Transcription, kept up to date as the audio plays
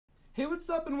Hey,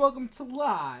 what's up, and welcome to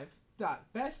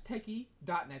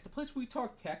live.besttechie.net, the place where we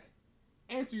talk tech,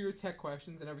 answer your tech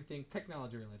questions, and everything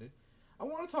technology related. I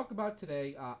want to talk about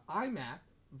today IMAP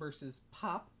versus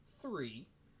POP3,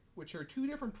 which are two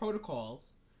different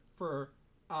protocols for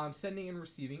sending and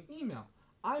receiving email.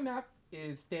 IMAP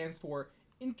stands for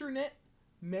Internet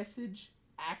Message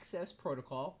Access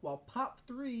Protocol, while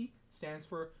POP3 stands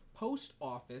for Post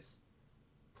Office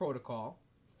Protocol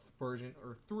version,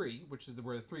 or 3, which is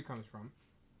where the 3 comes from.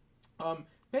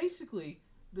 Basically,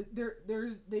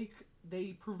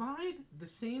 they provide the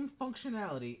same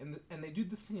functionality and they do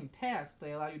the same tasks.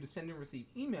 They allow you to send and receive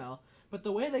email, but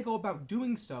the way they go about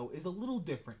doing so is a little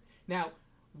different. Now,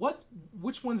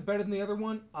 which one's better than the other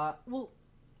one? Well,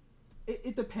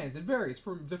 it depends. It varies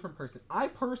from different person. I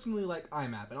personally like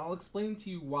IMAP, and I'll explain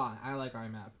to you why I like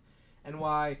IMAP and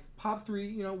why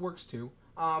POP3 works too.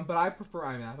 But I prefer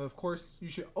IMAP. Of course, you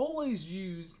should always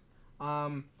use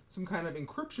some kind of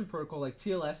encryption protocol like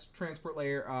TLS, Transport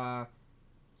Layer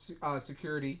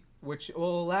Security, which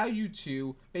will allow you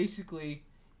to basically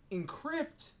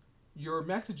encrypt your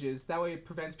messages. That way it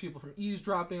prevents people from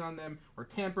eavesdropping on them or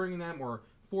tampering them or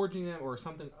forging them or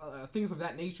something, things of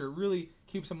that nature. It really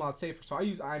keeps them a lot safer. So I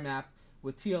use IMAP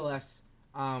with TLS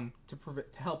to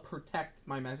help protect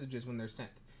my messages when they're sent.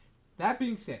 That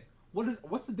being said,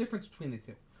 what's the difference between the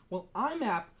two? Well,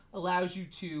 IMAP allows you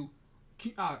to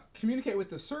communicate with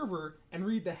the server and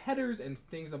read the headers and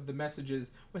things of the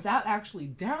messages without actually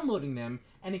downloading them,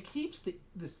 and it keeps the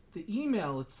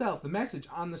email itself, the message,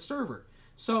 on the server.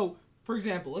 So, for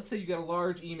example, let's say you get a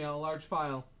large email, a large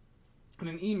file, in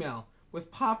an email. With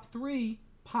POP3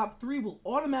 will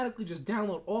automatically just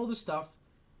download all the stuff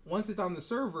once it's on the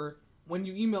server. When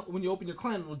you open your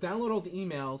client, it will download all the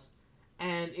emails,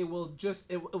 and it will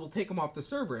take them off the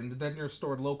server, and then they're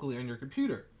stored locally on your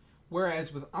computer.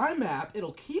 Whereas with IMAP,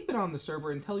 it'll keep it on the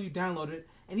server until you download it,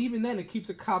 and even then it keeps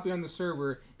a copy on the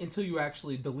server until you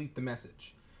actually delete the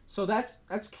message. So that's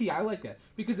key. I like that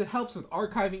because it helps with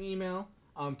archiving email,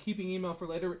 keeping email for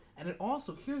later, and it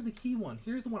also, here's the key one.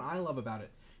 Here's the one I love about it.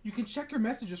 You can check your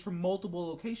messages from multiple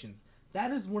locations.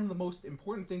 That is one of the most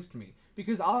important things to me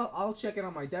because I'll check it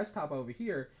on my desktop over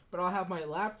here, but I'll have my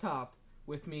laptop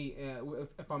with me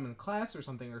if I'm in class or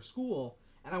something or school,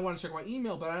 and I want to check my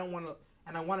email, but I don't want to,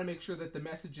 and I want to make sure that the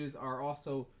messages are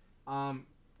also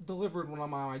delivered when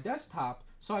I'm on my desktop.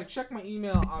 So I check my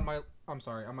email on my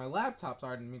laptop.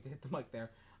 Sorry, I didn't mean to hit the mic there.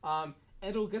 And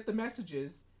it'll get the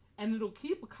messages, and it'll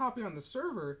keep a copy on the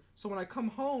server. So when I come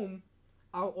home,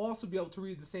 I'll also be able to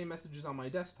read the same messages on my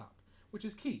desktop, which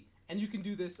is key. And you can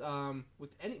do this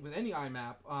with any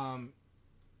IMAP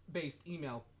based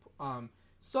email.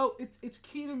 So it's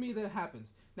key to me that it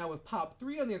happens. Now with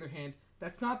POP3, on the other hand,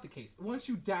 that's not the case. Once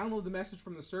you download the message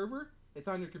from the server, it's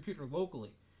on your computer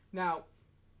locally. Now,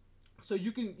 so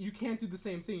you can't do the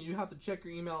same thing. You have to check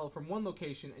your email from one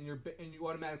location, and you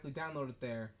automatically download it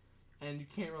there, and you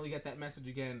can't really get that message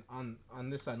again on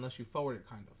this side unless you forward it,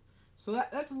 kind of. So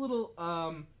that's a little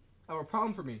of a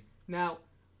problem for me. Now,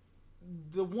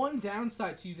 the one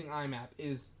downside to using IMAP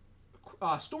is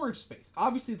storage space.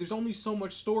 Obviously, there's only so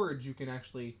much storage you can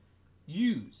actually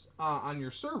use on your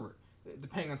server,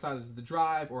 depending on size of the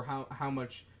drive or how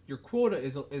much your quota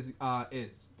is depending on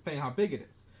how big it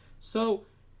is. So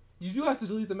you do have to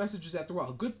delete the messages after a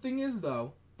while. Good thing is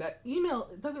though that email,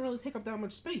 it doesn't really take up that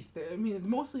much space. I mean,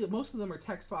 most of them are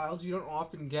text files. You don't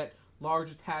often get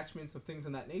large attachments of things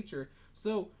of that nature.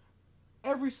 So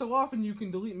every so often you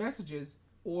can delete messages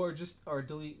or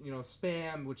delete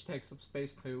spam, which takes up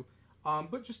space too.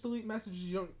 But just delete messages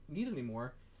you don't need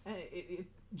anymore, and it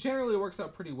generally works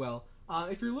out pretty well.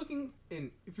 If you're looking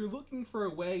for a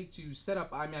way to set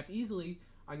up IMAP easily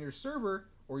on your server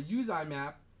or use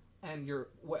IMAP, and your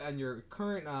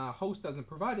current host doesn't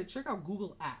provide it, check out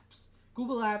Google Apps.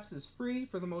 Google Apps is free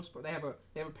for the most part. They have a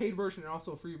paid version and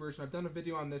also a free version. I've done a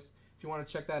video on this if you want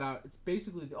to check that out. It's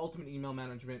basically the ultimate email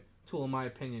management tool, in my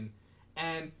opinion,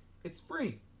 and it's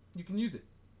free. You can use it.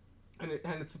 And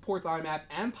it supports IMAP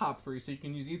and POP3, so you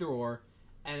can use either or,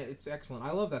 and it's excellent.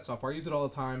 I love that software. I use it all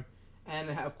the time,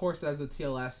 and of course it has the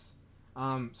TLS,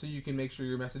 so you can make sure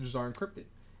your messages are encrypted.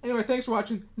 Anyway, thanks for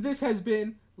watching. This has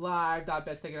been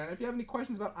live.besttechie.net. If you have any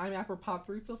questions about IMAP or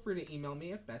POP3, feel free to email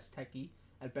me at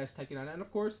besttechie@besttechie.net. And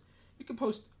of course, you can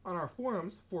post on our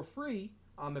forums for free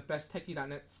at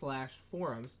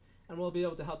besttechie.net/forums, and we'll be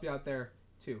able to help you out there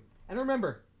too. And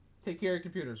remember, take care of your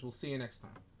computers. We'll see you next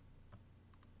time.